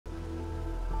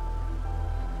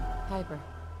Piper.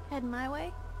 Heading my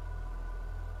way?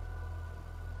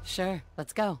 Sure,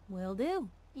 let's go. Will do.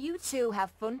 You two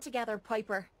have fun together,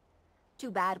 Piper.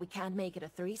 Too bad we can't make it a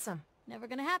threesome. Never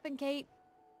gonna happen, Cait.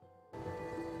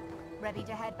 Ready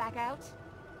to head back out?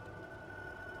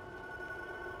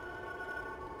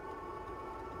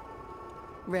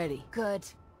 Ready. Good.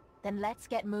 Then let's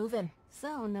get moving.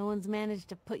 So, no one's managed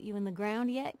to put you in the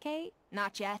ground yet, Cait?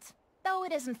 Not yet. Though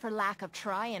it isn't for lack of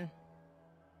trying.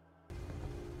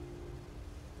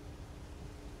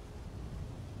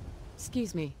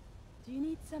 Excuse me. Do you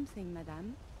need something,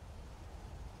 madame?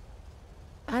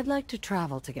 I'd like to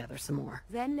travel together some more.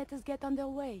 Then let us get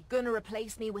underway. Gonna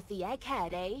replace me with the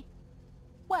egghead, eh?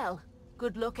 Well,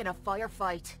 good luck in a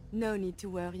firefight. No need to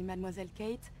worry, Mademoiselle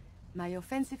Cait. My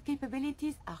offensive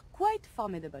capabilities are quite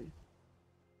formidable.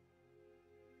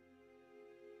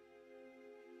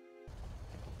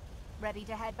 Ready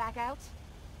to head back out?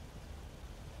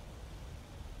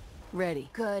 Ready.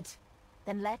 Good.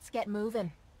 Then let's get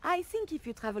moving. I think if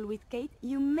you travel with Cait,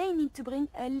 you may need to bring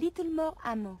a little more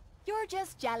ammo. You're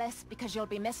just jealous because you'll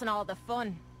be missing all the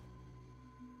fun.